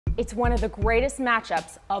It's one of the greatest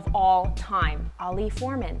matchups of all time. Ali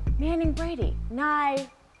Foreman, Manning Brady, Nye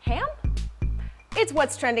Ham? It's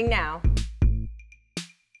what's trending now.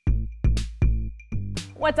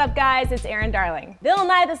 What's up, guys? It's Erin Darling. Bill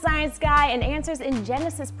Nye the Science Guy and Answers in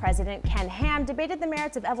Genesis president Ken Ham debated the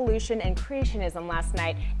merits of evolution and creationism last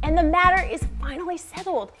night, and the matter is finally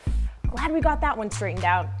settled. Glad we got that one straightened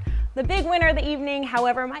out. The big winner of the evening,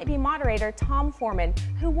 however, might be moderator Tom Foreman,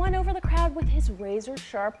 who won over the crowd with his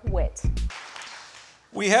razor-sharp wit.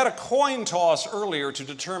 We had a coin toss earlier to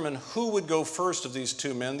determine who would go first of these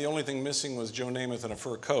two men. The only thing missing was Joe Namath in a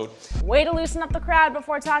fur coat. Way to loosen up the crowd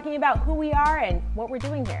before talking about who we are and what we're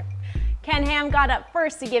doing here. Ken Ham got up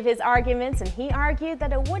first to give his arguments, and he argued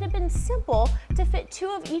that it would have been simple to fit two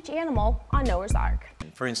of each animal on Noah's Ark.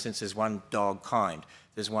 For instance, there's one dog kind,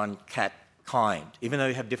 there's one cat kind, even though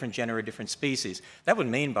you have different genera, different species. That would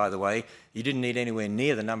mean, by the way, you didn't need anywhere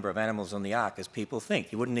near the number of animals on the ark as people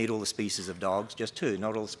think. You wouldn't need all the species of dogs, just two.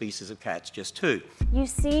 Not all the species of cats, just two. You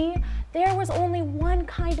see, there was only one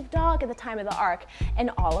kind of dog at the time of the ark, and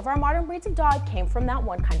all of our modern breeds of dog came from that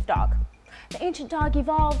one kind of dog. The ancient dog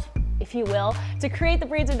evolved, if you will, to create the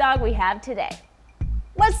breeds of dog we have today.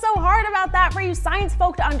 What's so hard about that for you science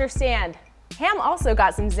folk to understand? Ham also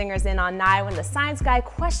got some zingers in on Nye when the science guy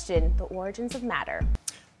questioned the origins of matter.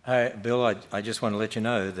 Bill, I just want to let you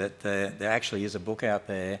know that there actually is a book out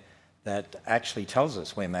there that actually tells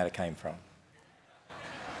us where matter came from.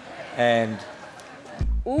 And...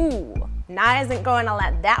 Ooh, Nye isn't going to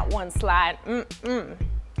let that one slide.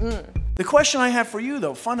 The question I have for you,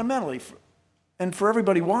 though, fundamentally, and for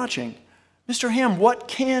everybody watching, Mr. Ham, what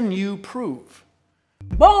can you prove?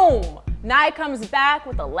 Boom! Nye comes back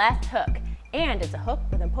with a left hook. And it's a hook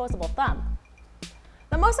with an opposable thumb.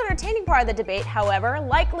 The most entertaining part of the debate, however,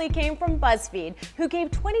 likely came from BuzzFeed, who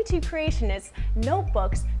gave 22 creationists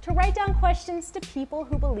notebooks to write down questions to people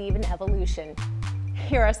who believe in evolution.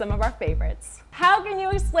 Here are some of our favorites. How can you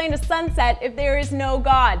explain a sunset if there is no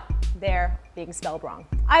God? There, being spelled wrong.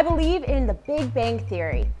 I believe in the Big Bang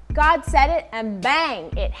Theory. God said it and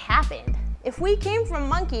bang, it happened. If we came from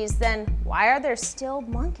monkeys, then why are there still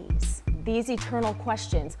monkeys? These eternal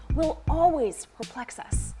questions will always perplex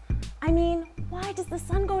us. I mean, why does the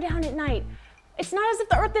sun go down at night? It's not as if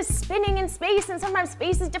the Earth is spinning in space and sometimes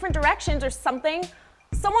space is different directions or something.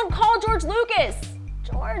 Someone call George Lucas.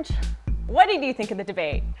 George, what did you think of the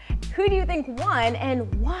debate? Who do you think won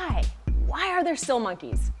and why? Why are there still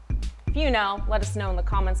monkeys? If you know, let us know in the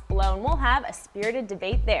comments below and we'll have a spirited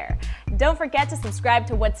debate there. Don't forget to subscribe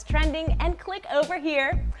to What's Trending and click over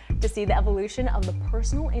here to see the evolution of the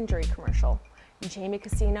personal injury commercial. Jamie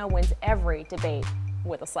Casino wins every debate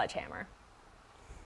with a sledgehammer.